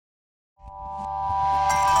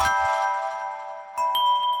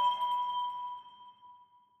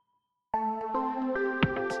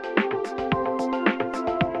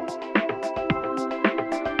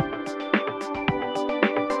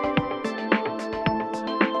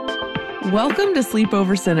Welcome to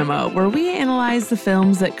Sleepover Cinema, where we analyze the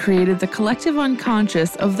films that created the collective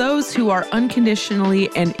unconscious of those who are unconditionally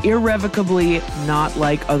and irrevocably not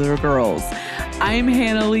like other girls. I'm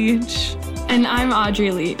Hannah Leach. And I'm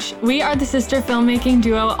Audrey Leach. We are the sister filmmaking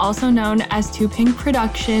duo also known as Two Pink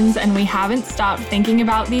Productions, and we haven't stopped thinking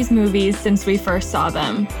about these movies since we first saw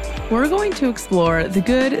them. We're going to explore the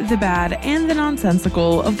good, the bad, and the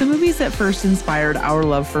nonsensical of the movies that first inspired our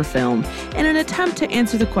love for film in an attempt to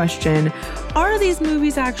answer the question, are these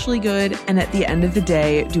movies actually good? And at the end of the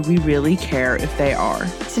day, do we really care if they are?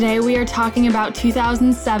 Today we are talking about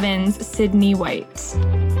 2007's Sydney White.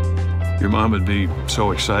 Your mom would be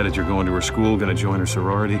so excited you're going to her school, going to join her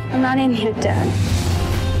sorority. I'm not in here, Dad.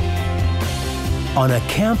 On a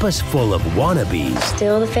campus full of wannabes,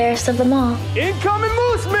 Still the fairest of them all. Incoming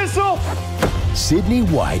Moose Missile! Sydney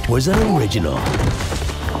White was an original.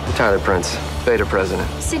 Tyler Prince, Beta President.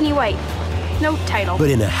 Sydney White. No title.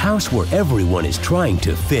 But in a house where everyone is trying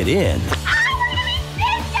to fit in,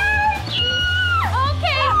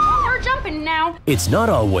 Okay, we're jumping now. it's not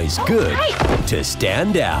always good to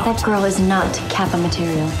stand out. That girl is not Kappa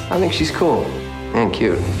material. I think she's cool and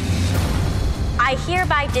cute. I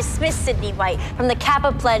hereby dismiss Sydney White from the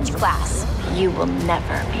Kappa Pledge class. You will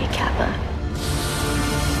never be a Kappa.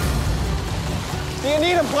 Do you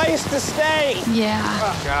need a place to stay? Yeah.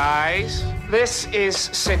 Guys, this is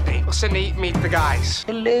Sydney. Well, Sydney, meet the guys.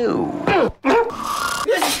 Hello.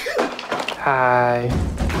 Hi.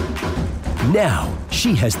 Now,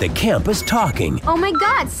 she has the campus talking. Oh my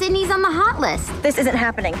God, Sydney's on the hot list. This isn't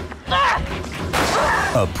happening.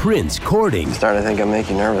 A prince courting. Starting to think I'm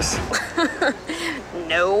making you nervous.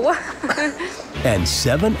 No. And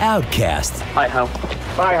 7 outcasts Hi, ho.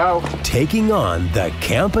 Bye, ho. taking on the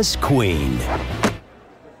campus queen.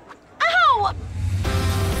 Ow!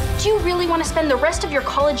 Do you really want to spend the rest of your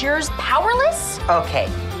college years powerless? Okay.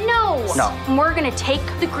 No. No. We're gonna take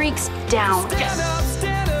the Greeks down.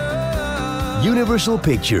 Universal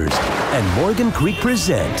Pictures and Morgan Creek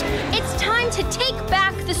present It's time to take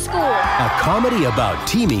back the school. a comedy about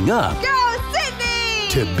teaming up Go, Sydney!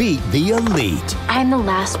 to beat the elite. I'm the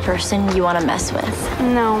last person you want to mess with.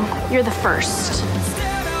 No, you're the first.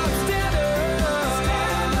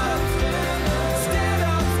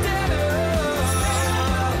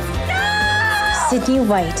 Sydney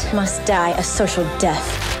White must die a social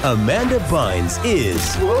death. Amanda Bynes is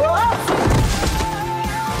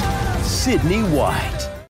Sydney White.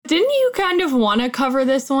 Didn't you kind of want to cover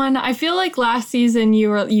this one? I feel like last season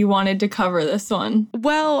you wanted to cover this one.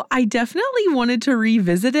 Well, I definitely wanted to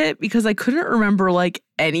revisit it because I couldn't remember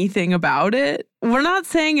anything about it. We're not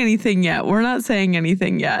saying anything yet.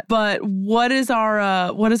 But what is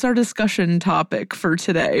our discussion topic for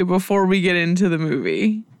today before we get into the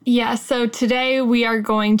movie? Yeah, so today we are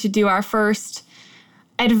going to do our first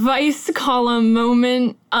advice column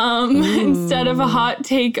moment instead of a hot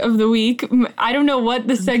take of the week. I don't know what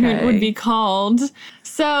the segment would be called.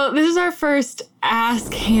 So this is our first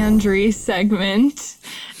Ask Handry segment.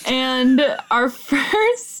 And our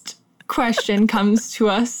first question comes to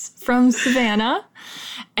us from Savannah.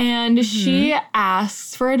 And she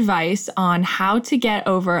asks for advice on how to get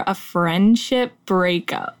over a friendship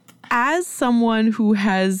breakup. As someone who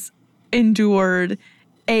has endured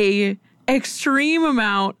a extreme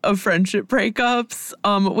amount of friendship breakups,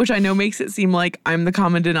 which I know makes it seem like I'm the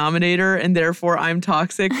common denominator and therefore I'm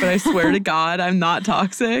toxic, but I swear to God, I'm not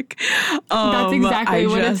toxic. That's exactly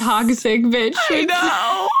what a toxic bitch I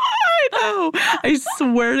know. I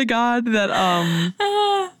swear to God that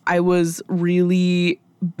I was really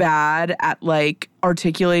bad at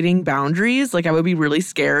articulating boundaries. I would be really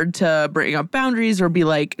scared to bring up boundaries or be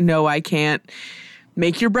like, no, I can't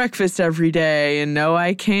make your breakfast every day, and no,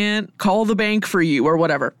 I can't call the bank for you or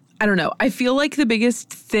whatever. I don't know. I feel like the biggest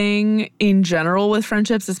thing in general with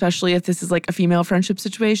friendships, especially if this is a female friendship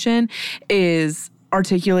situation, is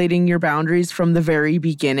articulating your boundaries from the very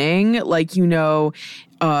beginning.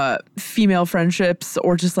 Female friendships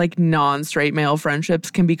or just non-straight male friendships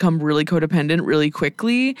can become really codependent really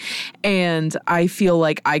quickly. And I feel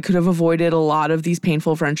like I could have avoided a lot of these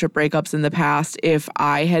painful friendship breakups in the past if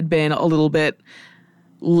I had been a little bit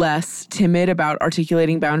less timid about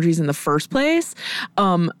articulating boundaries in the first place.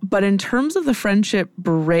 But in terms of the friendship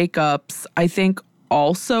breakups, I think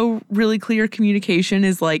also really clear communication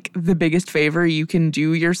is the biggest favor you can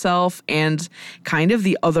do yourself and kind of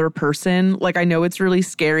the other person. I know it's really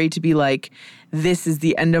scary to be this is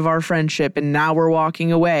the end of our friendship and now we're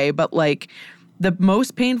walking away. But the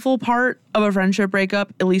most painful part of a friendship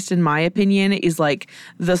breakup, at least in my opinion, is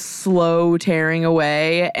the slow tearing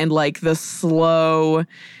away and the slow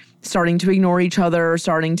starting to ignore each other,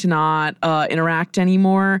 starting to not interact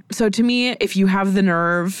anymore. So to me, if you have the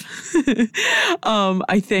nerve,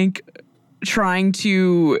 I think trying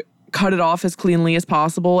to cut it off as cleanly as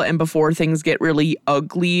possible and before things get really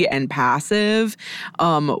ugly and passive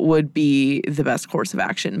would be the best course of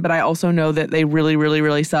action. But I also know that they really, really,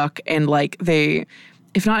 really suck, and like they,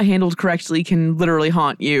 if not handled correctly, can literally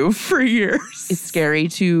haunt you for years. It's scary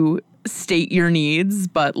to state your needs,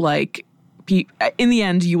 but like in the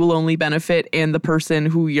end, you will only benefit, and the person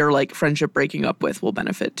who you're like friendship breaking up with will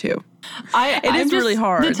benefit too. It is really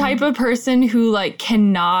hard. The type of person who like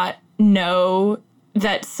cannot know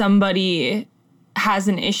that somebody has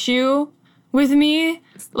an issue with me.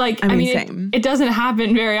 Like, I mean it doesn't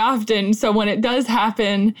happen very often. So when it does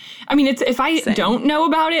happen, I mean, it's if I don't know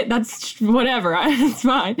about it, that's whatever. It's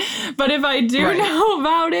fine. But if I do know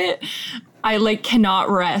about it, I like cannot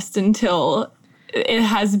rest until it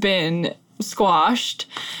has been squashed.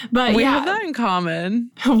 But we have that in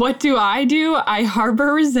common. What do? I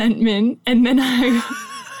harbor resentment, and then I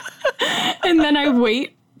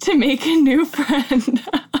wait to make a new friend.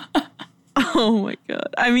 Oh my God.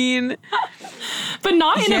 I mean, but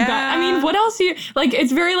not in a bad, I mean, what else like,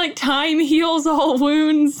 it's very like time heals all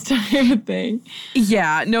wounds type of thing.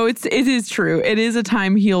 Yeah, no, it is true. It is a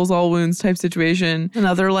time heals all wounds type situation.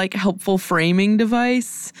 Another like helpful framing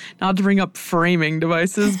device, not to bring up framing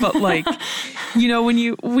devices, but like, you know, when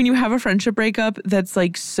you have a friendship breakup that's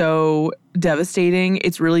like so devastating,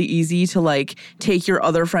 it's really easy to like take your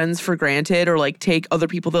other friends for granted or like take other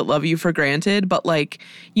people that love you for granted. But like,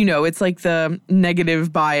 you know, it's like the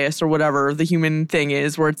negative bias or whatever the human thing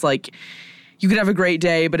is, where it's like you could have a great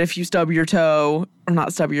day, but if you stub your toe, or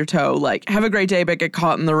not stub your toe, like have a great day but get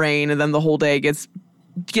caught in the rain, and then the whole day gets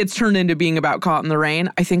turned into being about caught in the rain.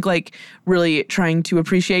 I think like really trying to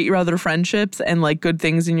appreciate your other friendships and like good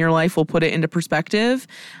things in your life will put it into perspective.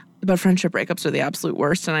 But friendship breakups are the absolute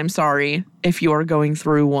worst, and I'm sorry if you are going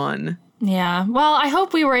through one. Yeah. Well, I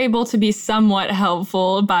hope we were able to be somewhat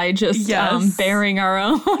helpful by just bearing our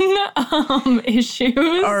own issues.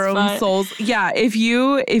 Our own souls. Yeah.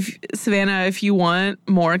 If Savannah, if you want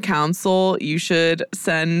more counsel, you should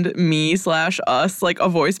send me/us like a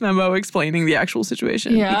voice memo explaining the actual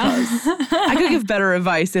situation. Yeah. Because I could give better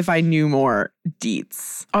advice if I knew more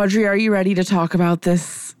deets. Audrey, are you ready to talk about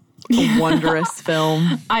this wondrous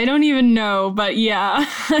film? I don't even know, but yeah,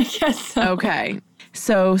 I guess so. Okay.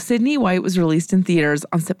 So Sydney White was released in theaters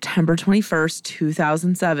on September 21st,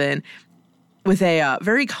 2007 with a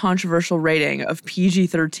very controversial rating of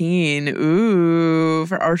PG-13. Ooh,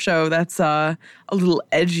 for our show, that's a little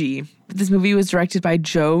edgy. This movie was directed by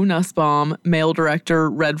Joe Nussbaum, male director,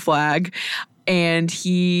 red flag, and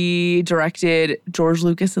he directed George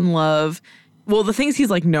Lucas in Love. Well, the things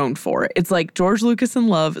he's like known for, it's like George Lucas in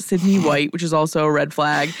Love, Sydney White, which is also a red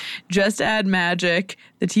flag, Just Add Magic,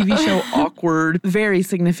 the TV show Awkward, very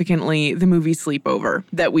significantly the movie Sleepover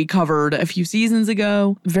that we covered a few seasons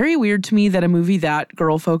ago. Very weird to me that a movie that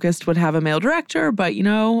girl-focused would have a male director, but you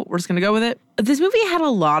know, we're just gonna go with it. This movie had a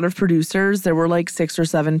lot of producers. There were like 6 or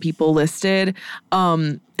 7 people listed.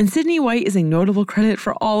 And Sydney White is a notable credit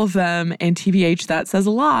for all of them. And TBH, that says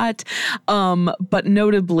a lot. But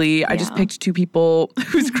notably, I just picked 2 people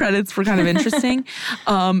whose credits were kind of interesting.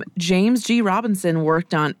 James G. Robinson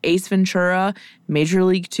worked on Ace Ventura, Major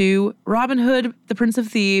League 2, Robin Hood, The Prince of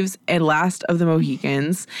Thieves, and Last of the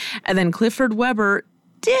Mohicans. And then Clifford Webber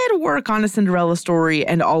did work on A Cinderella Story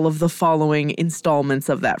and all of the following installments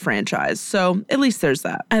of that franchise. So at least there's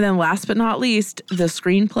that. And then last but not least, the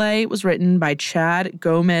screenplay was written by Chad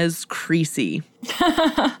Gomez Creasy.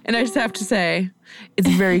 And I just have to say, it's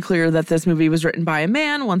very clear that this movie was written by a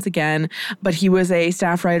man, once again, but he was a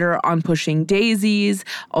staff writer on Pushing Daisies,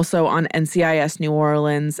 also on NCIS New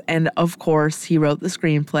Orleans, and of course, he wrote the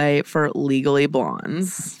screenplay for Legally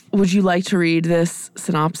Blondes. Would you like to read this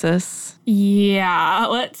synopsis? Yeah,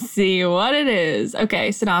 let's see what it is.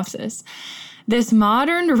 Okay, synopsis. This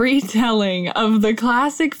modern retelling of the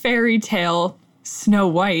classic fairy tale Snow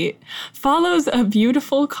White follows a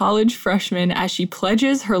beautiful college freshman as she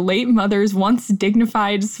pledges her late mother's once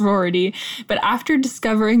dignified sorority, but after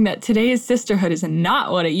discovering that today's sisterhood is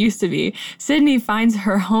not what it used to be, Sydney finds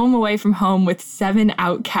her home away from home with 7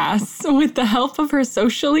 outcasts. With the help of her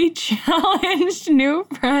socially challenged new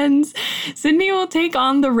friends, Sydney will take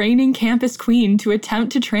on the reigning campus queen to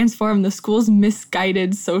attempt to transform the school's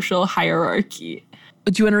misguided social hierarchy.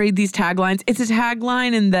 Do you want to read these taglines? It's a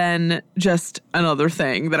tagline and then just another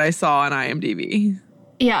thing that I saw on IMDb.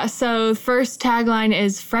 Yeah, so first tagline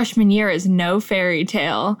is freshman year is no fairy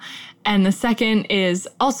tale. And the second is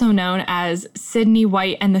also known as Sydney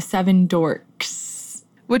White and the 7 Dorks.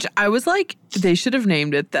 Which I was like, they should have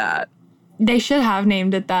named it that. They should have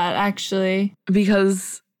named it that, actually.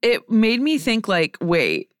 Because it made me think like,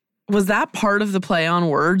 wait, was that part of the play on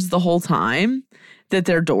words the whole time? That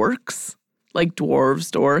they're dorks? Like dwarves,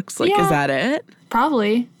 dorks? Like, is that it?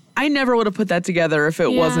 Probably. I never would have put that together if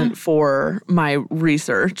it wasn't for my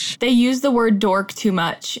research. They use the word dork too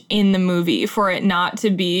much in the movie for it not to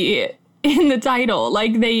be in the title.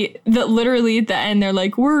 Like literally at the end, they're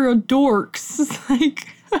like, we're dorks. Like,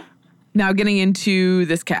 now getting into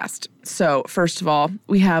this cast. So first of all,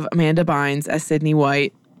 we have Amanda Bynes as Sydney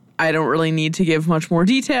White. I don't really need to give much more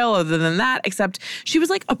detail other than that, except she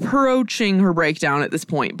was like approaching her breakdown at this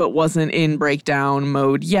point, but wasn't in breakdown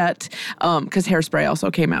mode yet, because Hairspray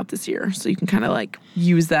also came out this year. So you can kind of like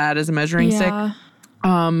use that as a measuring stick.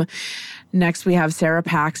 Next, we have Sarah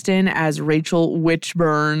Paxton as Rachel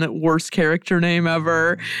Witchburn, worst character name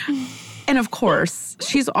ever. And of course,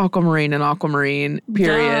 she's Aquamarine in Aquamarine,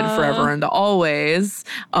 period, forever and always.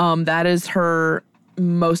 That is her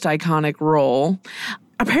most iconic role.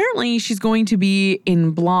 Apparently, she's going to be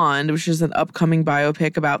in Blonde, which is an upcoming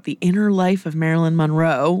biopic about the inner life of Marilyn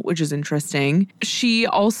Monroe, which is interesting. She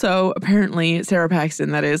also, apparently, Sarah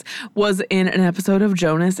Paxton, that is, was in an episode of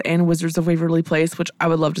Jonas and Wizards of Waverly Place, which I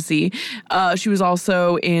would love to see. She was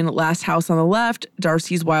also in Last House on the Left,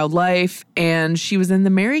 Darcy's Wild Life, and she was in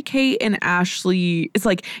the Mary-Kate and Ashley. It's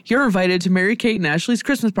like, you're invited to Mary-Kate and Ashley's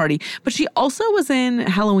Christmas party. But she also was in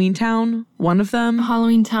Halloween Town, one of them.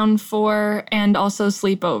 Halloween Town 4, and also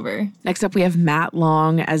Sleepover. Next up, we have Matt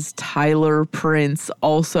Long as Tyler Prince,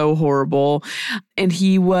 also horrible. And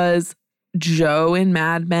he was Joe in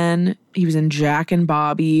Mad Men. He was in Jack and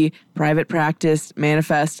Bobby, Private Practice,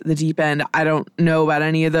 Manifest, The Deep End. I don't know about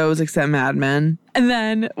any of those except Mad Men. And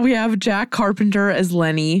then we have Jack Carpenter as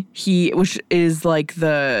Lenny, which is like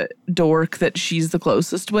the dork that she's the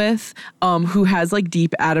closest with, who has like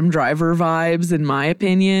deep Adam Driver vibes, in my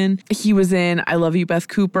opinion. He was in I Love You, Beth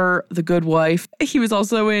Cooper, The Good Wife. He was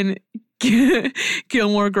also in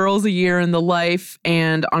Gilmore Girls, A Year in the Life,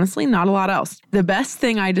 and honestly, not a lot else. The best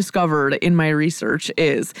thing I discovered in my research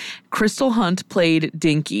is Crystal Hunt played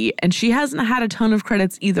Dinky, and she hasn't had a ton of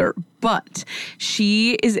credits either, but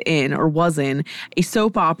she is in, or was in, a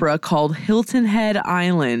soap opera called Hilton Head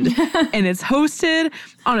Island, and it's hosted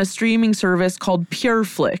on a streaming service called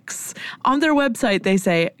PureFlix. On their website, they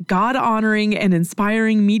say, God-honoring and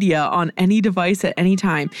inspiring media on any device at any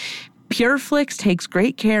time. PureFlix takes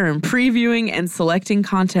great care in previewing and selecting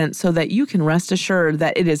content so that you can rest assured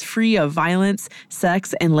that it is free of violence,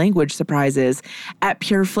 sex, and language surprises. At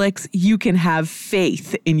PureFlix, you can have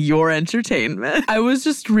faith in your entertainment. I was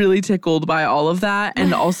just really tickled by all of that.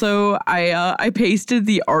 And also, I pasted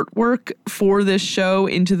the artwork for this show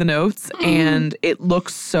into the notes, and it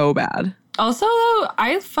looks so bad. Also, though,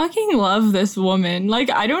 I fucking love this woman. Like,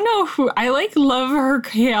 I don't know I love her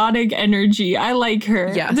chaotic energy. I like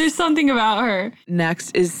her. Yes. There's something about her.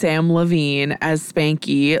 Next is Sam Levine as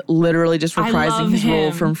Spanky, literally just reprising his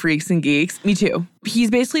role from Freaks and Geeks. Me too.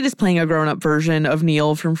 He's basically just playing a grown-up version of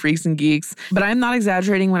Neil from Freaks and Geeks. But I'm not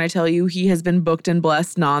exaggerating when I tell you he has been booked and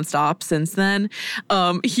blessed nonstop since then.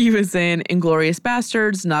 He was in Inglourious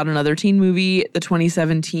Bastards, Not Another Teen Movie, the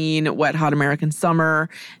 2017 Wet Hot American Summer,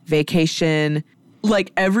 Vacation.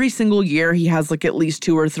 Like every single year, he has like at least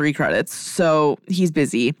 2 or 3 credits. So he's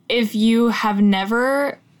busy. If you have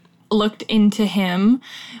never looked into him,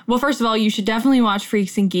 well, first of all, you should definitely watch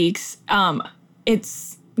Freaks and Geeks.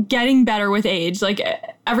 It's getting better with age. Like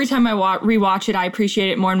every time I rewatch it, I appreciate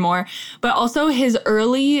it more and more. But also his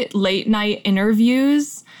early late night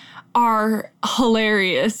interviews are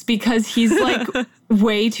hilarious because he's like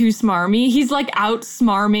way too smarmy. He's like out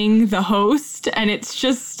smarming the host, and it's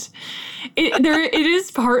just it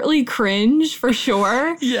is partly cringe for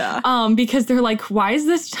sure. Yeah. Because they're like, why is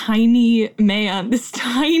this tiny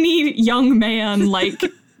young man like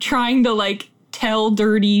trying to like tell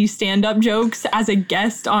dirty stand-up jokes as a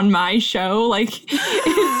guest on my show? Like,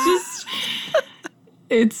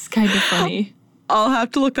 it's kind of funny. I'll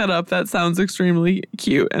have to look that up. That sounds extremely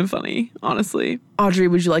cute and funny, honestly. Audrey,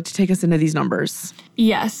 would you like to take us into these numbers?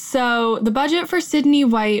 Yes. So the budget for Sydney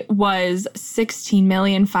White was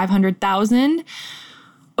 $16,500,000.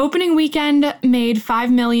 Opening weekend made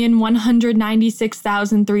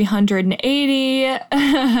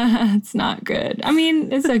 $5,196,380. It's not good. I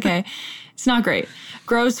mean, it's okay. It's not great.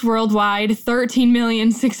 Gross worldwide,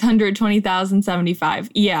 $13,620,075.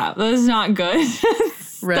 Yeah, that's not good.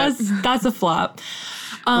 That's a flop.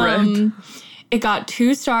 It got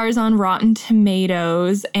 2 stars on Rotten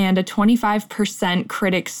Tomatoes and a 25%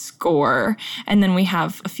 critic score. And then we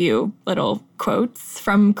have a few little quotes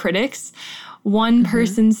from critics. One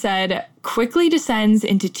person said, quickly descends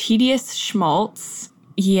into tedious schmaltz.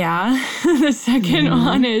 Yeah. The second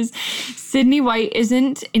one is, Sydney White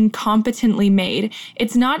isn't incompetently made.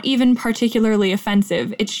 It's not even particularly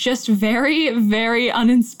offensive. It's just very, very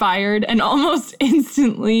uninspired and almost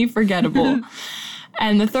instantly forgettable.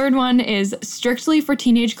 And the third one is, strictly for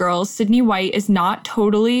teenage girls, Sydney White is not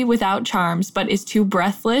totally without charms, but is too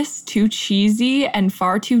breathless, too cheesy, and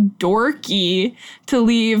far too dorky to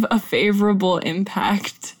leave a favorable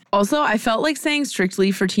impact. Also, I felt like saying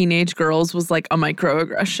strictly for teenage girls was like a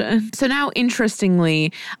microaggression. So now,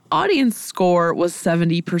 interestingly, audience score was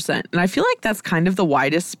 70%. And I feel like that's kind of the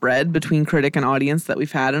widest spread between critic and audience that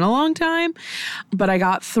we've had in a long time. But I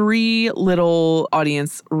got 3 little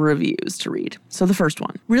audience reviews to read. So the first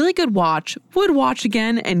one, really good watch, would watch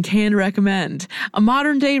again and can recommend. A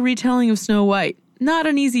modern day retelling of Snow White. Not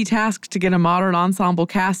an easy task to get a modern ensemble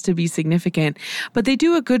cast to be significant, but they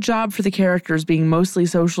do a good job for the characters being mostly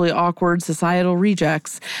socially awkward societal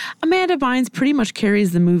rejects. Amanda Bynes pretty much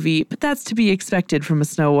carries the movie, but that's to be expected from a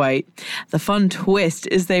Snow White. The fun twist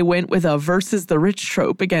is they went with a versus the rich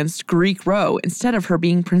trope against Greek Row instead of her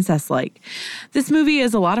being princess-like. This movie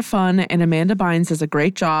is a lot of fun, and Amanda Bynes does a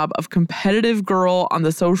great job of competitive girl on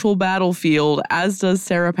the social battlefield, as does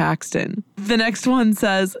Sarah Paxton. The next one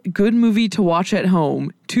says, good movie to watch at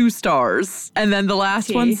home, 2 stars. And then the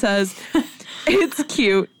last one says, it's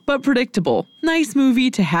cute, but predictable. Nice movie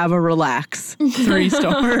to have a relax, 3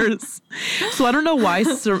 stars. So I don't know why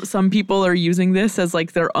some people are using this as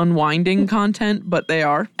like their unwinding content, but they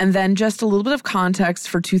are. And then just a little bit of context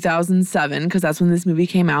for 2007, because that's when this movie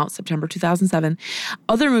came out, September 2007.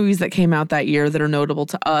 Other movies that came out that year that are notable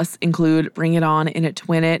to us include Bring It On, In It to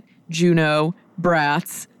Win It, Juno,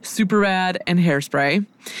 Bratz, Superbad, and Hairspray.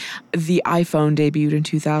 The iPhone debuted in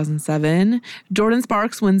 2007. Jordan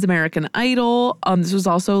Sparks wins American Idol. This was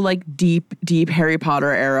also like deep Harry Potter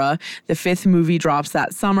era. The 5th movie drops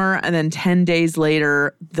that summer, and then 10 days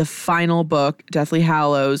later, the final book, Deathly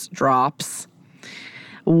Hallows, drops.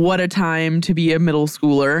 What a time to be a middle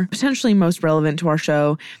schooler. Potentially most relevant to our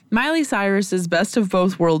show, Miley Cyrus's Best of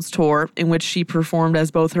Both Worlds tour, in which she performed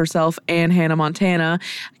as both herself and Hannah Montana,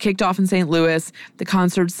 kicked off in St. Louis. The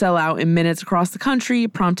concerts sell out in minutes across the country,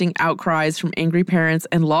 prompting outcries from angry parents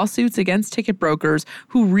and lawsuits against ticket brokers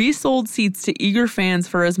who resold seats to eager fans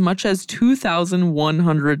for as much as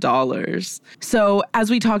 $2,100. So,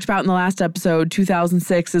 as we talked about in the last episode,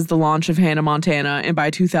 2006 is the launch of Hannah Montana, and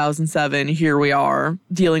by 2007, here we are,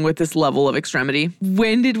 dealing with this level of extremity.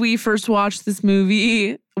 When did we first watch this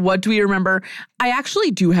movie? What do we remember? I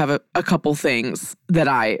actually do have a couple things that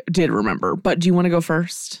I did remember, but do you want to go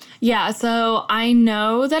first? Yeah, so I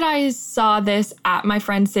know that I saw this at my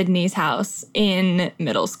friend Sydney's house in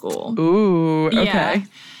middle school. Ooh, okay.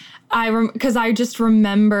 Yeah. Because I just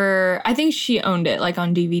remember, I think she owned it like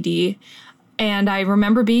on DVD. And I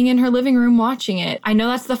remember being in her living room watching it. I know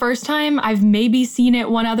that's the first time. I've maybe seen it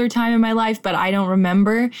one other time in my life, but I don't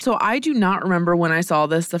remember. So I do not remember when I saw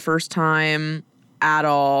this the first time at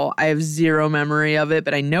all. I have zero memory of it,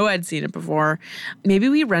 but I know I'd seen it before. Maybe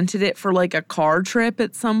we rented it for like a car trip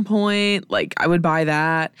at some point. Like I would buy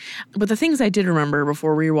that. But the things I did remember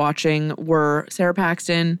before rewatching were Sarah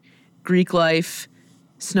Paxton, Greek life,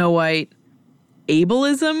 Snow White,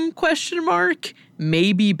 ableism, ?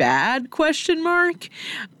 Maybe bad, ? And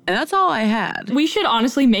that's all I had. We should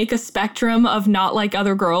honestly make a spectrum of Not Like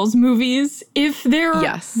Other Girls movies. If there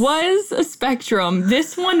was a spectrum,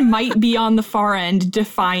 this one might be on the far end,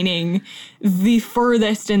 defining the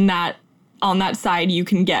furthest on that side you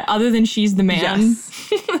can get, other than She's the Man.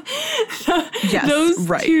 Yes. Those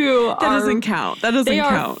two doesn't count. That doesn't count. They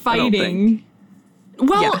are fighting.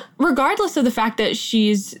 Well, regardless of the fact that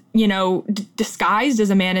she's, disguised as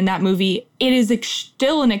a man in that movie, it is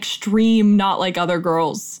still an extreme Not Like Other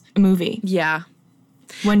Girls movie. Yeah.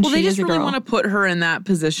 When they just really want to put her in that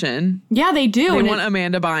position. Yeah, they do. They want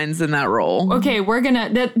Amanda Bynes in that role. Okay, we're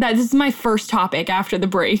gonna, this is my first topic after the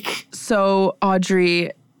break. So, Audrey,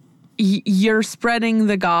 you're spreading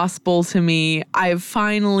the gospel to me. I've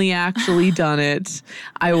finally actually done it.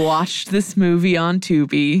 I watched this movie on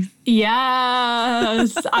Tubi.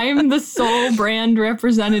 Yes, I'm the sole brand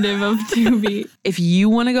representative of Tubi. If you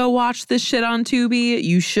want to go watch this shit on Tubi,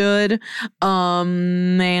 you should.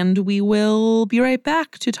 And we will be right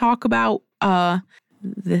back to talk about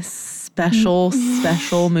this special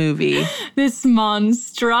movie. This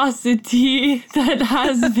monstrosity that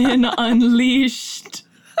has been unleashed.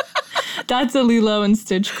 That's a Lilo and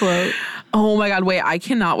Stitch quote. Oh my God, wait, I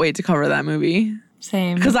cannot wait to cover that movie.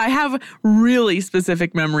 Same. Because I have really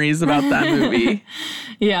specific memories about that movie.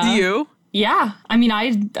 Yeah. Do you? Yeah. I mean,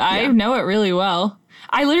 I know it really well.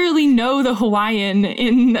 I literally know the Hawaiian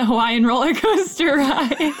in the Hawaiian roller coaster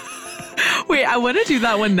ride. Wait, I want to do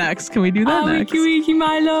that one next. Can we do that next? Wiki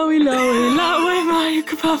my loe loe lawe my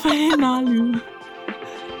kupapa inalu.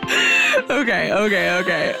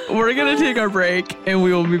 Okay. We're going to take our break and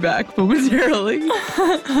we will be back momentarily.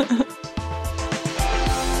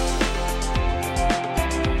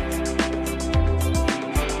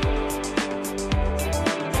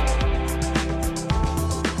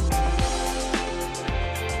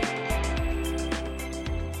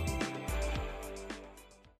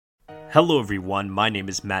 Hello everyone, my name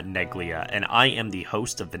is Matt Neglia, and I am the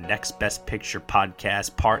host of the Next Best Picture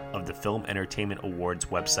podcast, part of the Film Entertainment Awards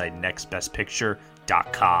website,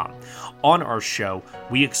 nextbestpicture.com. On our show,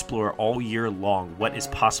 we explore all year long what is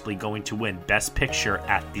possibly going to win Best Picture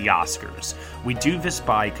at the Oscars. We do this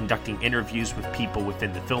by conducting interviews with people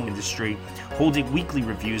within the film industry, holding weekly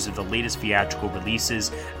reviews of the latest theatrical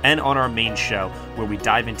releases, and on our main show, where we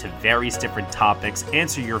dive into various different topics,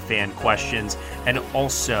 answer your fan questions, and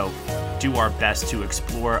also do our best to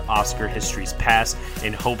explore Oscar history's past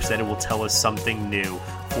in hopes that it will tell us something new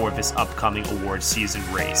for this upcoming award season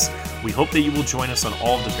race. We hope that you will join us on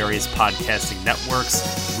all of the various podcasting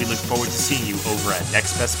networks. We look forward to seeing you over at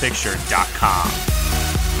nextbestpicture.com.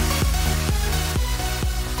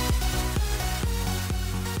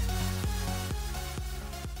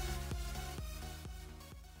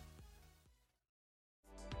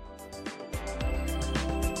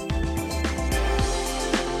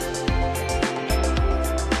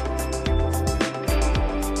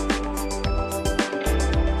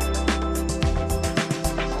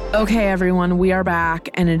 Okay, everyone, we are back,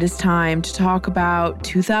 and it is time to talk about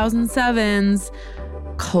 2007's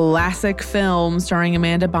classic film starring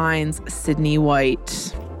Amanda Bynes, Sydney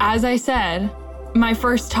White. As I said, my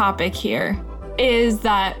first topic here is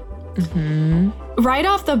that right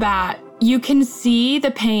off the bat, you can see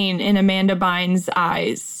the pain in Amanda Bynes'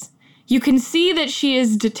 eyes. You can see that she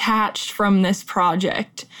is detached from this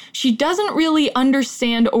project. She doesn't really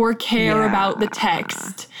understand or care about the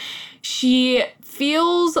text. She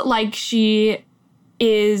feels like she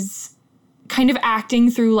is kind of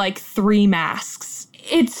acting through like 3 masks.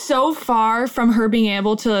 It's so far from her being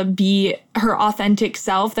able to be her authentic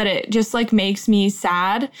self that it just like makes me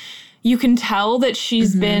sad. You can tell that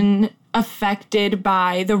she's been affected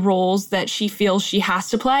by the roles that she feels she has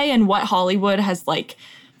to play and what Hollywood has like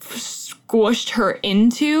squished her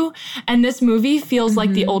into. And this movie feels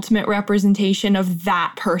like the ultimate representation of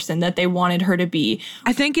that person that they wanted her to be.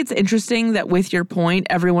 I think it's interesting that with your point,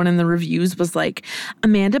 everyone in the reviews was like,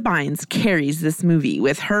 Amanda Bynes carries this movie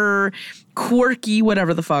with her quirky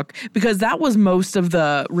whatever the fuck, because that was most of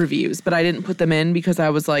the reviews, but I didn't put them in because I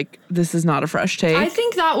was like, this is not a fresh take. I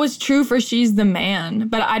think that was true for She's the Man,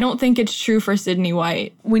 but I don't think it's true for Sydney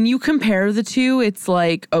White. When you compare the two, it's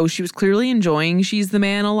like, oh, she was clearly enjoying She's the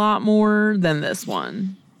Man a lot more than this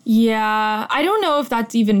one. Yeah, I don't know if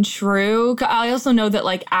that's even true. I also know that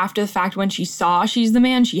like after the fact, when she saw She's the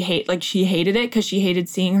Man, she hated it because she hated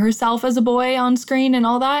seeing herself as a boy on screen and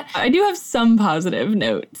all that. I do have some positive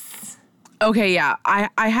notes. Okay, yeah, I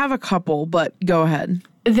have a couple, but go ahead.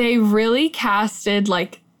 They really casted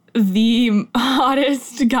like the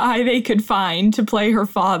hottest guy they could find to play her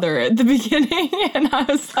father at the beginning, and I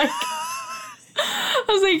was like,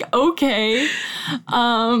 okay,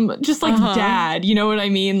 just like dad, you know what I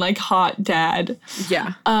mean? Like hot dad.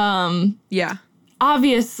 Yeah. Yeah.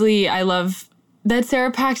 Obviously, I love that Sarah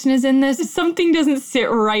Paxton is in this. Something doesn't sit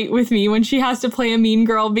right with me when she has to play a mean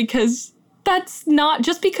girl, because that's not,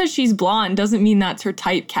 just because she's blonde doesn't mean that's her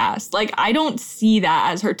typecast. Like, I don't see that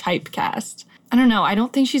as her typecast. I don't know. I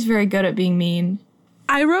don't think she's very good at being mean.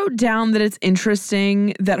 I wrote down that it's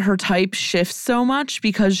interesting that her type shifts so much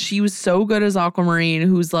because she was so good as Aquamarine,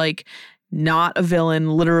 who's like not a villain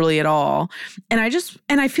literally at all. And I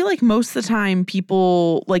feel like most of the time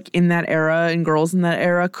people like in that era and girls in that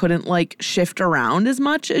era couldn't like shift around as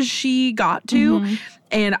much as she got to.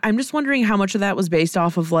 And I'm just wondering how much of that was based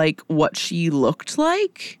off of like what she looked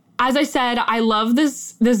like. As I said, I love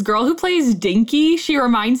this girl who plays Dinky. She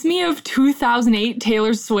reminds me of 2008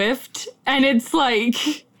 Taylor Swift. And it's like,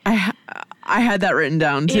 I had that written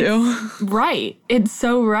down too. Right. It's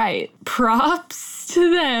so right. Props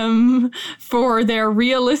to them for their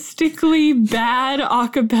realistically bad a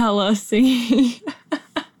cappella singing.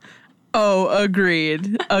 Oh,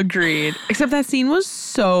 agreed. Except that scene was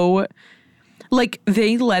so, like,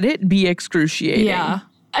 they let it be excruciating. Yeah.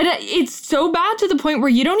 And it's so bad to the point where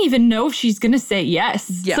you don't even know if she's going to say yes.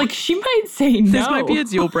 Yeah. It's like she might say no. This might be a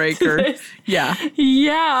deal breaker. Yeah.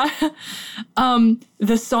 Yeah.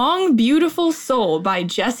 The song Beautiful Soul by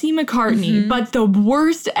Jesse McCartney, but the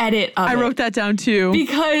worst edit of it. I wrote that down too.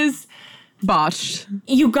 Because botched.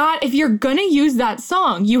 If you're going to use that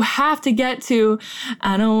song, you have to get to,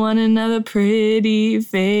 I don't want another pretty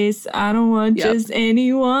face. I don't want just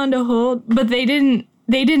anyone to hold. But they didn't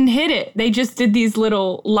hit it. They just did these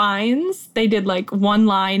little lines. They did like one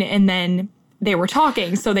line and then they were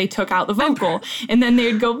talking. So they took out the vocal and then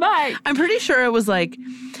they'd go back. I'm pretty sure it was like,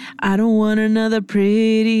 I don't want another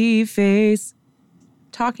pretty face.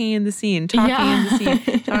 Talking in the scene.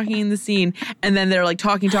 And then they're like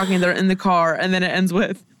talking. They're in the car. And then it ends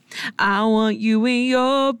with, I want you in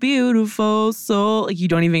your beautiful soul. Like, you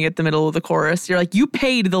don't even get the middle of the chorus. You're like, you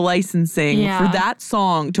paid the licensing for that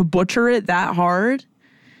song to butcher it that hard.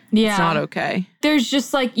 Yeah. It's not okay. There's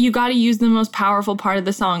just like, you got to use the most powerful part of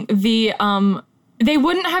the song. They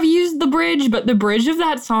wouldn't have used the bridge, but the bridge of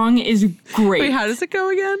that song is great. Wait, how does it go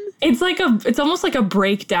again? It's almost like a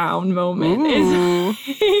breakdown moment.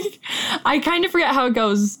 It's like, I kind of forget how it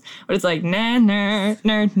goes, but it's like na na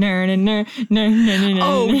na na na na na na.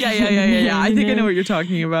 Oh yeah. I think I know what you're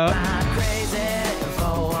talking about.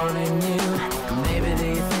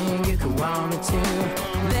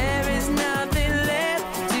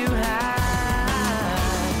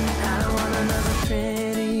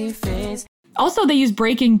 Also, they use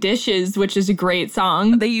Breaking Dishes, which is a great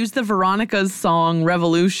song. They used the Veronicas song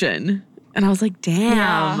Revolution. And I was like,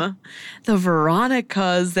 damn, the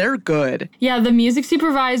Veronicas, they're good. Yeah, the music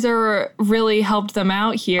supervisor really helped them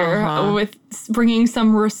out here with bringing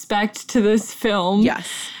some respect to this film. Yes.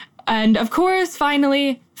 And of course,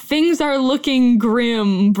 finally, things are looking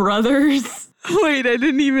grim, brothers. Wait, I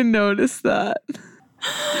didn't even notice that.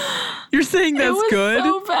 You're saying that's good? It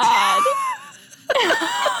was so bad.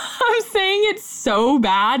 I'm saying it's so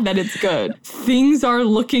bad that it's good. Things are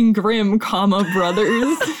looking grim,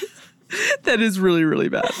 brothers. That is really, really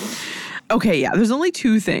bad. Okay, yeah, there's only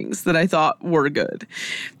two things that I thought were good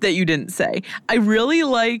that you didn't say. I really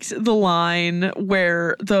liked the line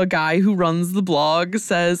where the guy who runs the blog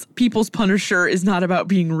says, People's Punisher is not about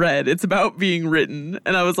being read, it's about being written.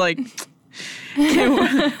 And I was like,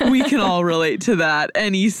 we can all relate to that.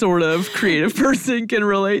 Any sort of creative person can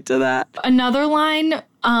relate to that. Another line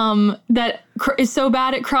that is so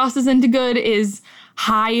bad it crosses into good is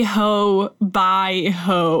hi ho, bye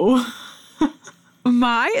ho.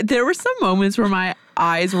 There were some moments where my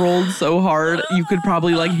eyes rolled so hard you could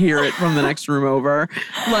probably like hear it from the next room over.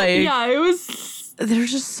 Like, yeah, it was.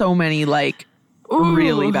 There's just so many like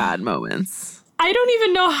really bad moments. I don't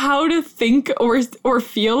even know how to think or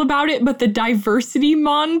feel about it, but the diversity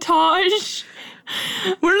montage.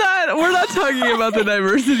 We're not talking about the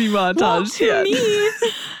diversity montage yet.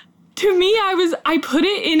 To me, I put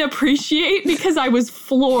it in appreciate because I was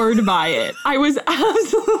floored by it. I was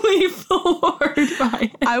absolutely floored by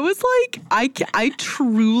it. I was like, I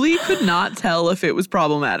truly could not tell if it was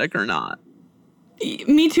problematic or not.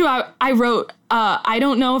 Me too. I wrote, I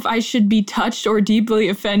don't know if I should be touched or deeply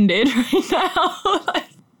offended right now.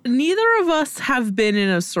 Neither of us have been in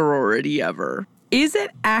a sorority ever. Is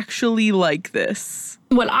it actually like this?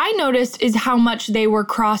 What I noticed is how much they were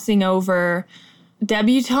crossing over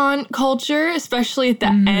debutante culture, especially at the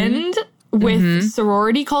end with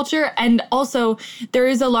sorority culture. And also there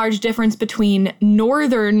is a large difference between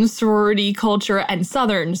northern sorority culture and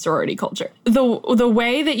southern sorority culture. The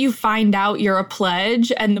way that you find out you're a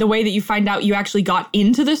pledge and the way that you find out you actually got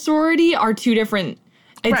into the sorority are two different.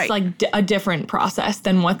 It's like a different process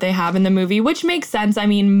than what they have in the movie, which makes sense. I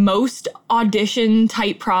mean, most audition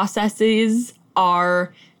type processes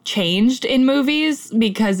are changed in movies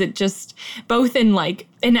because it just, both in like,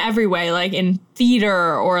 in every way, like in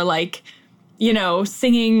theater or like, you know,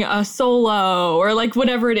 singing a solo or like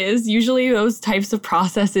whatever it is, usually those types of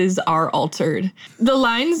processes are altered. The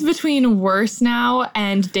lines between worse now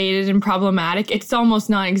and dated and problematic, it's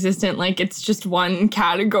almost non-existent. Like it's just one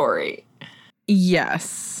category.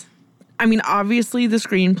 Yes. I mean, obviously the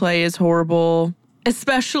screenplay is horrible,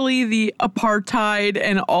 especially the apartheid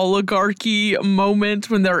and oligarchy moment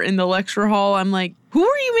when they're in the lecture hall. I'm like, who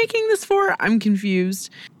are you making this for? I'm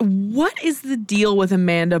confused. What is the deal with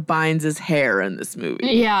Amanda Bynes' hair in this movie?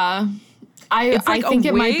 Yeah. I think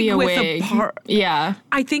it might be a wig. Yeah.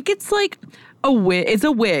 I think it's like a wig. It's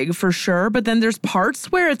a wig for sure. But then there's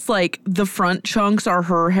parts where it's like the front chunks are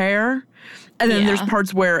her hair. And then there's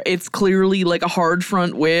parts where it's clearly like a hard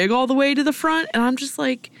front wig all the way to the front. And I'm just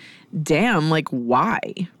like, damn, like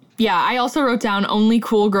why? Yeah, I also wrote down only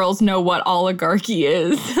cool girls know what oligarchy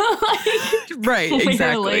is. Right,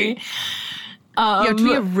 exactly. You have to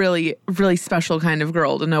be a really, really special kind of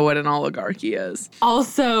girl to know what an oligarchy is.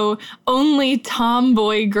 Also, only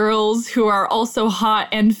tomboy girls who are also hot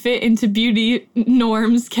and fit into beauty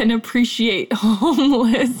norms can appreciate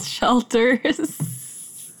homeless shelters.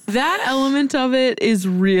 That element of it is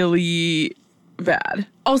really bad.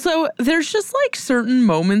 Also, there's just like certain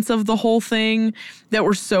moments of the whole thing that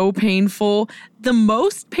were so painful. The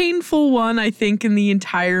most painful one, I think, in the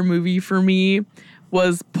entire movie for me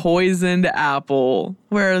was Poisoned Apple,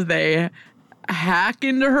 where they hack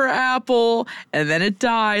into her Apple and then it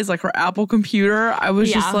dies, like her Apple computer. I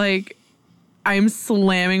was just like, I'm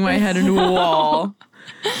slamming my head into a wall.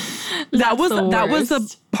 That was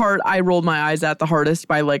the part I rolled my eyes at the hardest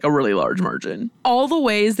by like a really large margin. All the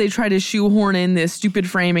ways they try to shoehorn in this stupid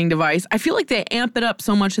framing device, I feel like they amp it up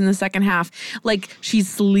so much in the second half. Like she's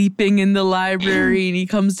sleeping in the library and he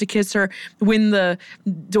comes to kiss her when the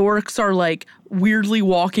dorks are like weirdly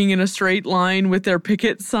walking in a straight line with their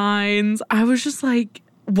picket signs. I was just like,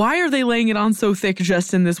 why are they laying it on so thick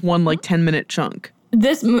just in this one like 10-minute chunk?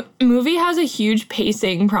 This movie has a huge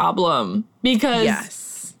pacing problem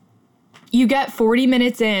because you get 40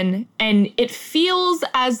 minutes in and it feels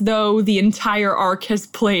as though the entire arc has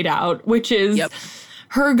played out, which is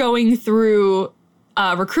her going through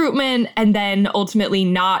recruitment and then ultimately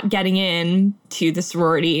not getting in to the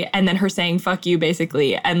sorority and then her saying fuck you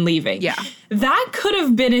basically and leaving. Yeah. That could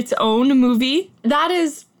have been its own movie. That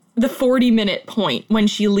is the 40-minute point when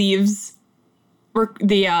she leaves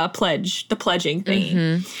the pledging thing.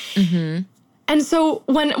 Mm-hmm. Mm-hmm. And so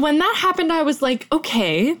when that happened, I was like,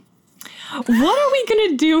 okay, what are we going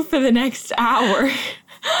to do for the next hour?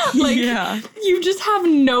 You just have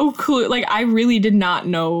no clue. Like, I really did not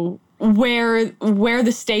know where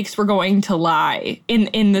the stakes were going to lie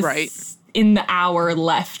in the hour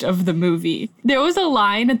left of the movie. There was a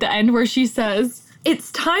line at the end where she says,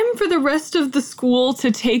 "It's time for the rest of the school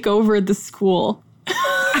to take over the school."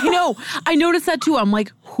 I know. I noticed that too. I'm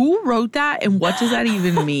like, who wrote that and what does that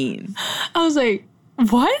even mean? I was like,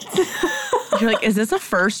 what? You're like, is this a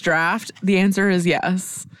first draft? The answer is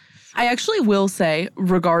yes. I actually will say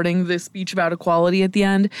regarding the speech about equality at the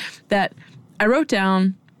end that I wrote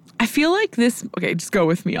down, I feel like this, okay, just go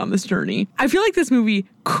with me on this journey. I feel like this movie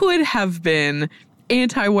could have been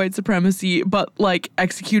anti-white supremacy, but like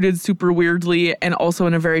executed super weirdly and also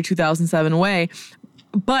in a very 2007 way.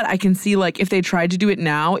 But I can see, like, if they tried to do it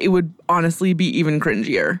now, it would honestly be even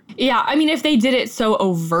cringier. Yeah, I mean, if they did it so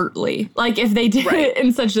overtly. Like, if they did it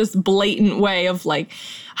in such this blatant way of, like,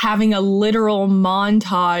 having a literal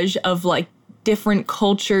montage of, like, different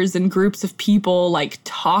cultures and groups of people, like,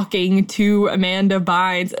 talking to Amanda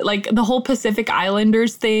Bynes. Like, the whole Pacific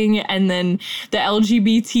Islanders thing, and then the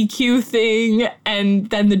LGBTQ thing, and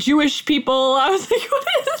then the Jewish people. I was like, what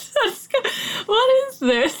is this? What is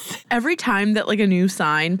this? Every time that, like, a new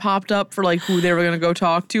sign popped up for, like, who they were going to go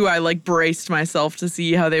talk to, I, like, braced myself to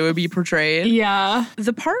see how they would be portrayed. Yeah.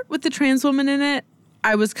 The part with the trans woman in it,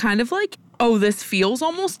 I was kind of like, oh, this feels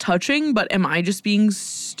almost touching, but am I just being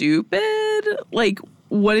stupid? Like,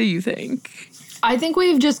 what do you think? I think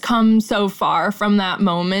we've just come so far from that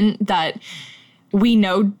moment that we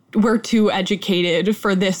know we're too educated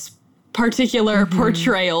for this particular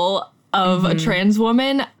portrayal of a trans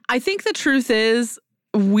woman. I think the truth is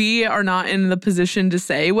we are not in the position to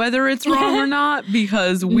say whether it's wrong or not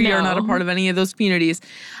because we are not a part of any of those communities.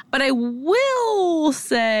 But I will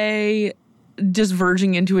say, just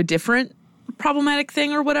verging into a different problematic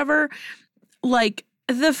thing or whatever, like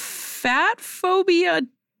the fat phobia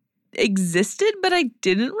existed, but I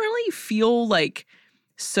didn't really feel like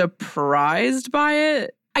surprised by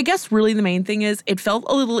it. I guess really the main thing is it felt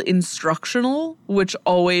a little instructional, which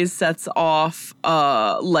always sets off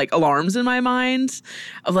like alarms in my mind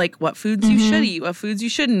of like what foods you should eat, what foods you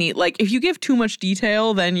shouldn't eat. Like if you give too much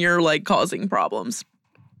detail, then you're like causing problems.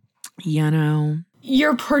 You know.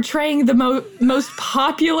 You're portraying the most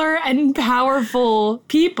popular and powerful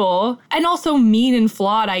people, and also mean and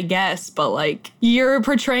flawed, I guess, but like you're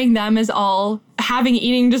portraying them as all having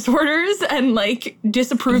eating disorders and like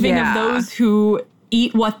disapproving of those who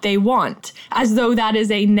eat what they want, as though that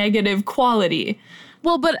is a negative quality.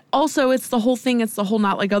 Well, but also it's the whole thing, it's the whole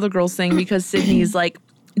not like other girls thing, because Sydney's like,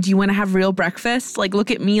 do you want to have real breakfast? Like, look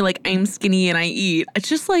at me, like, I'm skinny and I eat. It's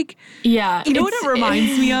just like, yeah. You know what it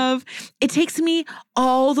reminds me of? It takes me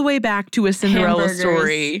all the way back to A Cinderella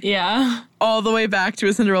Story. Yeah. All the way back to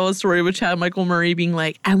A Cinderella Story, which had Michael Murray being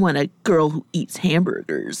like, I want a girl who eats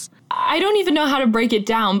hamburgers. I don't even know how to break it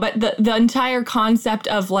down, but the entire concept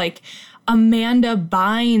of, like, Amanda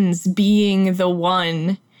Bynes being the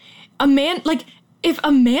one if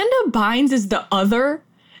Amanda Bynes is the other,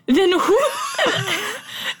 then who?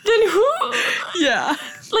 Yeah.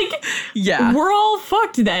 Like, yeah, we're all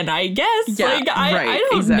fucked then, I guess. Yeah, like, I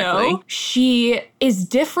don't know. She is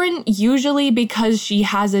different usually because she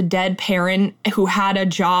has a dead parent who had a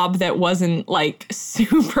job that wasn't, like,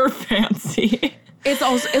 super fancy.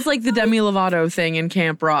 It's like the Demi Lovato thing in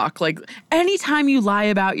Camp Rock. Like, anytime you lie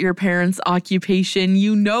about your parents' occupation,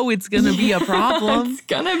 you know it's going to be a problem. It's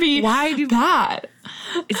going to be bad.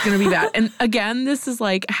 It's going to be bad. And again, this is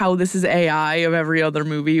like how This Is AI of every other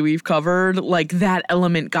movie we've covered. Like, that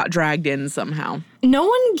element got dragged in somehow. No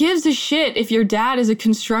one gives a shit if your dad is a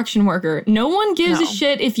construction worker. No one gives a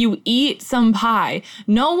shit if you eat some pie.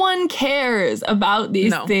 No one cares about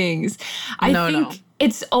these things. I think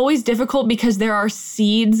it's always difficult because there are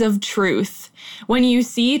seeds of truth. When you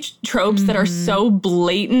see tropes that are so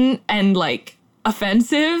blatant and, like,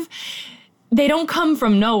 offensive, they don't come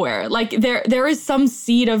from nowhere. Like, there is some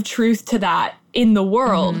seed of truth to that in the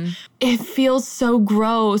world. It feels so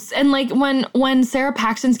gross. And, like, when Sarah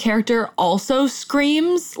Paxton's character also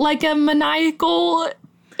screams like a maniacal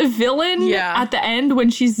villain at the end when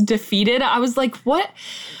she's defeated, I was like, what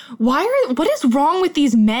is wrong with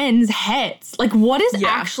these men's heads? Like, what is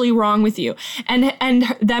actually wrong with you? And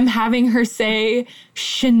them having her say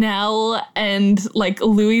Chanel and, like,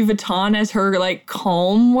 Louis Vuitton as her, like,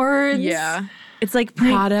 calm words. Yeah. It's like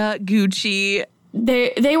Prada, Gucci.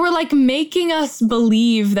 They were, like, making us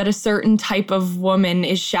believe that a certain type of woman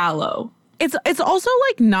is shallow. It's also,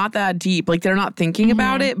 like, not that deep. Like, they're not thinking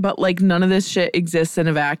about it, but, like, none of this shit exists in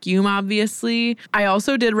a vacuum, obviously. I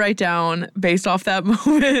also did write down, based off that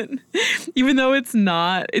moment, even though it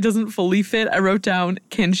doesn't fully fit, I wrote down,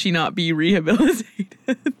 can she not be rehabilitated?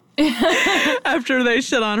 After they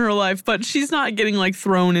shit on her life. But she's not getting, like,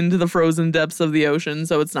 thrown into the frozen depths of the ocean,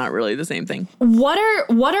 so it's not really the same thing. What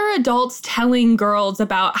are adults telling girls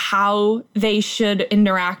about how they should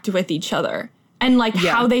interact with each other? And, like,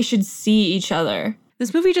 how they should see each other.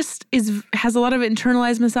 This movie just has a lot of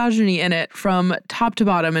internalized misogyny in it from top to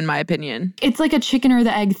bottom, in my opinion. It's like a chicken or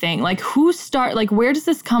the egg thing. Like, where does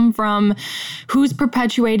this come from? Who's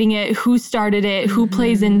perpetuating it? Who started it? Who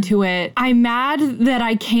plays into it? I'm mad that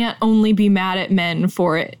I can't only be mad at men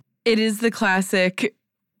for it. It is the classic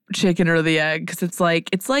chicken or the egg, because it's like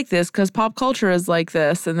this because pop culture is like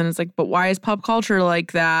this. And then it's like, but why is pop culture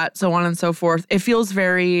like that? So on and so forth. It feels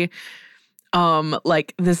very...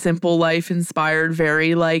 like The Simple Life inspired,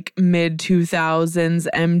 very like mid-2000s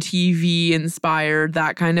MTV inspired,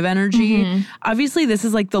 that kind of energy. Obviously, this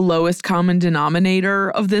is like the lowest common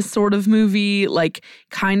denominator of this sort of movie, like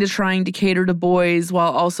kind of trying to cater to boys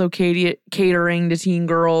while also catering to teen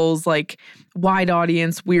girls, like wide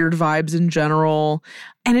audience, weird vibes in general.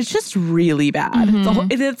 And it's just really bad.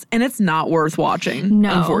 It's not worth watching,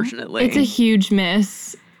 unfortunately. It's a huge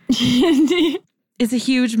miss. It's a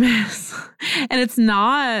huge mess. And it's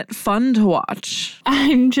not fun to watch.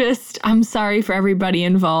 I'm sorry for everybody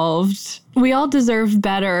involved. We all deserve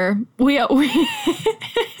better.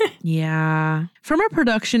 Yeah. From a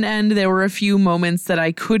production end, there were a few moments that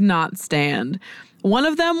I could not stand. One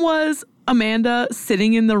of them was Amanda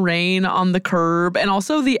sitting in the rain on the curb, and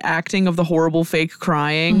also the acting of the horrible fake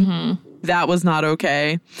crying. That was not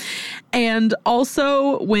okay. And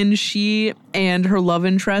also when she and her love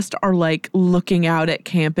interest are like looking out at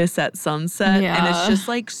campus at sunset, and it's just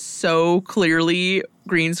like so clearly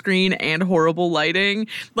green screen and horrible lighting.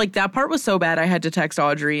 Like, that part was so bad I had to text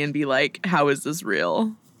Audrey and be like, how is this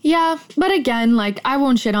real? Yeah, but again, like, I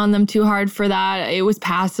won't shit on them too hard for that. It was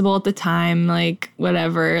passable at the time, like,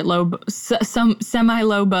 whatever, some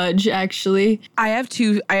semi-low budge, actually. I have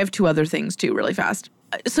two other things too, really fast.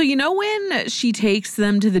 So, you know when she takes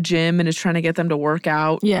them to the gym and is trying to get them to work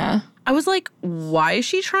out? Yeah. I was like, why is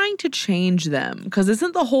she trying to change them? Because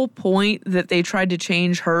isn't the whole point that they tried to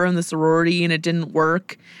change her and the sorority and it didn't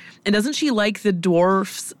work? And doesn't she like the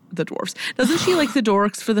dwarfs? Doesn't she like the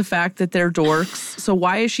dorks for the fact that they're dorks? So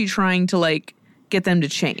why is she trying to, like, get them to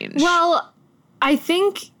change? Well, I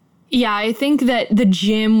think that the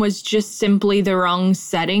gym was just simply the wrong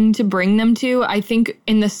setting to bring them to. I think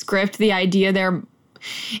in the script, the idea there,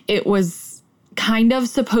 it was kind of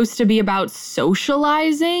supposed to be about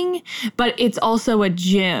socializing, but it's also a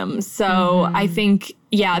gym. So I think,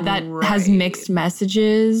 that has mixed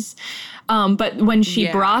messages. But when she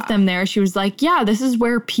brought them there, she was like, yeah, this is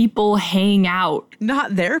where people hang out.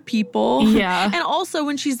 Not their people. Yeah. And also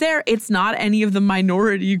when she's there, it's not any of the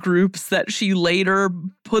minority groups that she later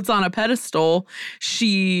puts on a pedestal.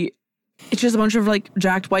 It's just a bunch of, like,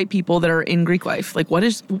 jacked white people that are in Greek life. Like,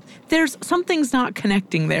 something's not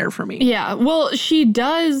connecting there for me. Yeah, well, she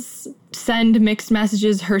does send mixed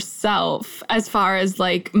messages herself as far as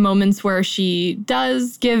like moments where she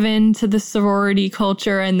does give in to the sorority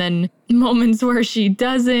culture and then moments where she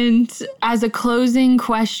doesn't. As a closing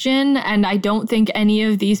question, and I don't think any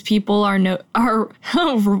of these people are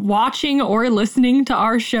watching or listening to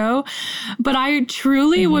our show, but I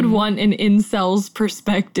truly would want an incel's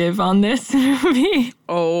perspective on this movie.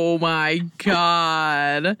 Oh my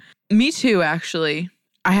God. Me too, actually.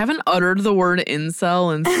 I haven't uttered the word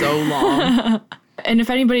incel in so long. And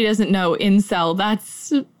if anybody doesn't know, incel,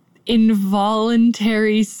 that's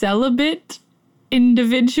involuntary celibate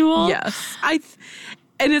individual. Yes.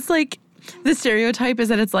 And it's like, the stereotype is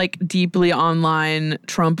that it's like deeply online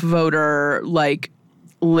Trump voter, like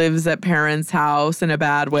lives at parents' house in a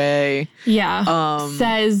bad way. Yeah.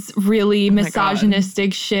 Says really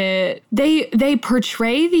misogynistic shit. They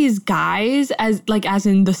portray these guys as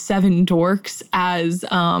in the Seven Dorks as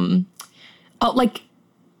like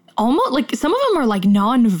almost like some of them are like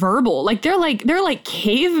nonverbal. Like they're like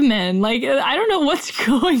cavemen. Like I don't know what's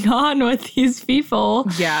going on with these people.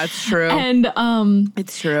 Yeah, it's true. And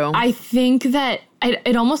it's true. I think that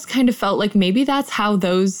it almost kind of felt like maybe that's how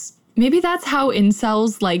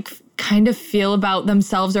incels like kind of feel about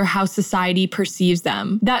themselves or how society perceives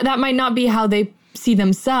them. That might not be how they see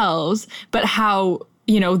themselves, but how,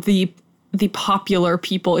 you know, the popular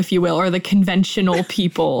people, if you will, or the conventional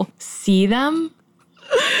people see them.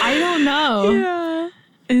 I don't know. Yeah.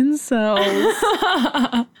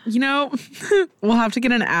 Incels. You know, we'll have to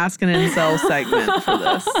get an Ask an Incel segment for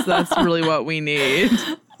this. That's really what we need.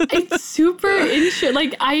 It's super interesting.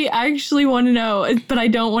 Like, I actually want to know, but I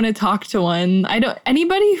don't want to talk to one.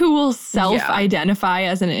 Anybody who will self-identify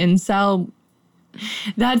as an incel,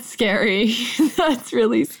 that's scary. That's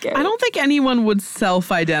really scary. I don't think anyone would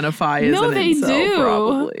self-identify as an incel, do.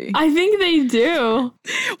 Probably. I think they do.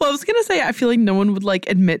 Well, I was going to say, I feel like no one would like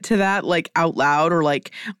admit to that like out loud or like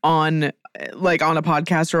on a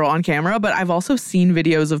podcast or on camera, but I've also seen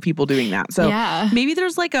videos of people doing that. So maybe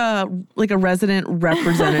there's like a resident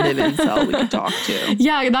representative incel we could talk to.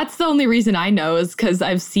 Yeah, that's the only reason I know is because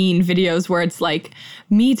I've seen videos where it's like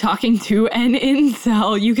me talking to an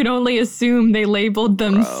incel. You can only assume they labeled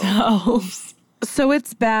themselves. So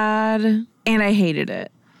it's bad, and I hated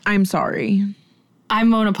it. I'm sorry. I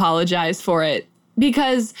won't apologize for it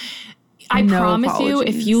because I promise you,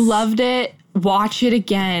 if you loved it, watch it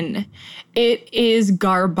again. It is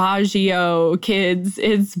garbaggio, kids.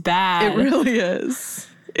 It's bad. It really is.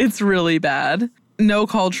 It's really bad. No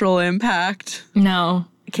cultural impact. No.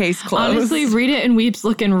 Case closed. Honestly, Read It and Weep's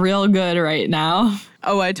looking real good right now.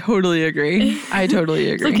 Oh, I totally agree.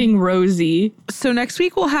 It's looking rosy. So next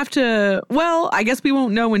week we'll have to, well, I guess we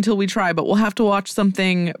won't know until we try, but we'll have to watch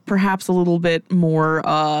something perhaps a little bit more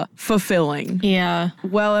fulfilling. Yeah.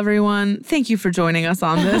 Well, everyone, thank you for joining us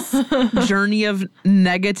on this journey of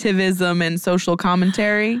negativism and social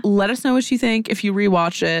commentary. Let us know what you think if you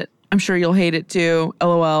rewatch it. I'm sure you'll hate it too.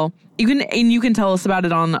 LOL. You can tell us about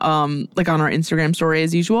it on on our Instagram story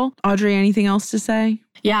as usual. Audrey, anything else to say?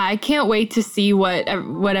 Yeah, I can't wait to see what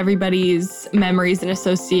everybody's memories and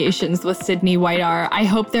associations with Sydney White are. I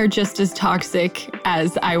hope they're just as toxic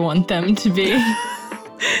as I want them to be.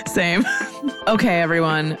 Same. Okay,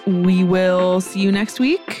 everyone. We will see you next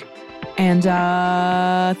week. And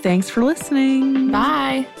thanks for listening.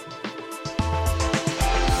 Bye.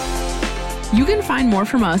 You can find more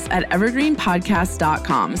from us at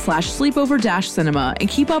evergreenpodcast.com/sleepover-cinema and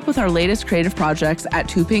keep up with our latest creative projects at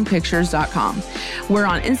twopinkpictures.com. We're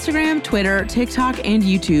on Instagram, Twitter, TikTok, and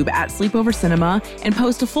YouTube at Sleepover Cinema and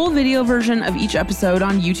post a full video version of each episode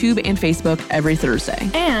on YouTube and Facebook every Thursday.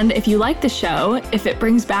 And if you like the show, if it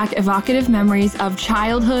brings back evocative memories of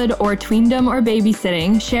childhood or tweendom or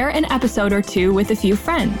babysitting, share an episode or two with a few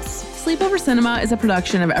friends. Sleepover Cinema is a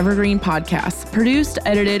production of Evergreen Podcasts, produced,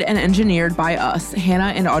 edited, and engineered by us,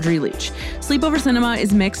 Hannah and Audrey Leach. Sleepover Cinema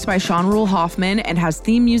is mixed by Sean Rule Hoffman and has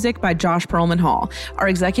theme music by Josh Perlman Hall. Our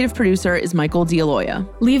executive producer is Michael D'Aloia.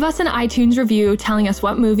 Leave us an iTunes review telling us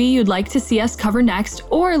what movie you'd like to see us cover next,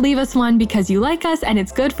 or leave us one because you like us and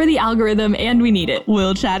it's good for the algorithm and we need it.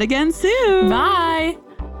 We'll chat again soon. Bye.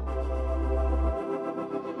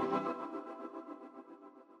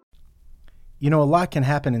 You know, a lot can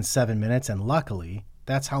happen in 7 minutes, and luckily,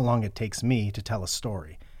 that's how long it takes me to tell a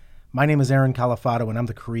story. My name is Aaron Califato, and I'm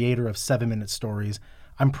the creator of 7-Minute Stories.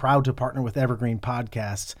 I'm proud to partner with Evergreen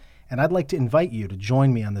Podcasts, and I'd like to invite you to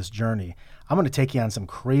join me on this journey. I'm going to take you on some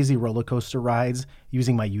crazy roller coaster rides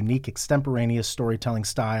using my unique extemporaneous storytelling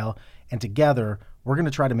style, and together, we're going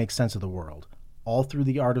to try to make sense of the world, all through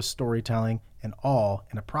the art of storytelling, and all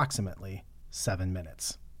in approximately 7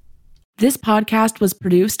 minutes. This podcast was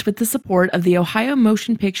produced with the support of the Ohio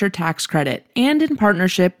Motion Picture Tax Credit and in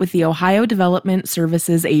partnership with the Ohio Development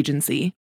Services Agency.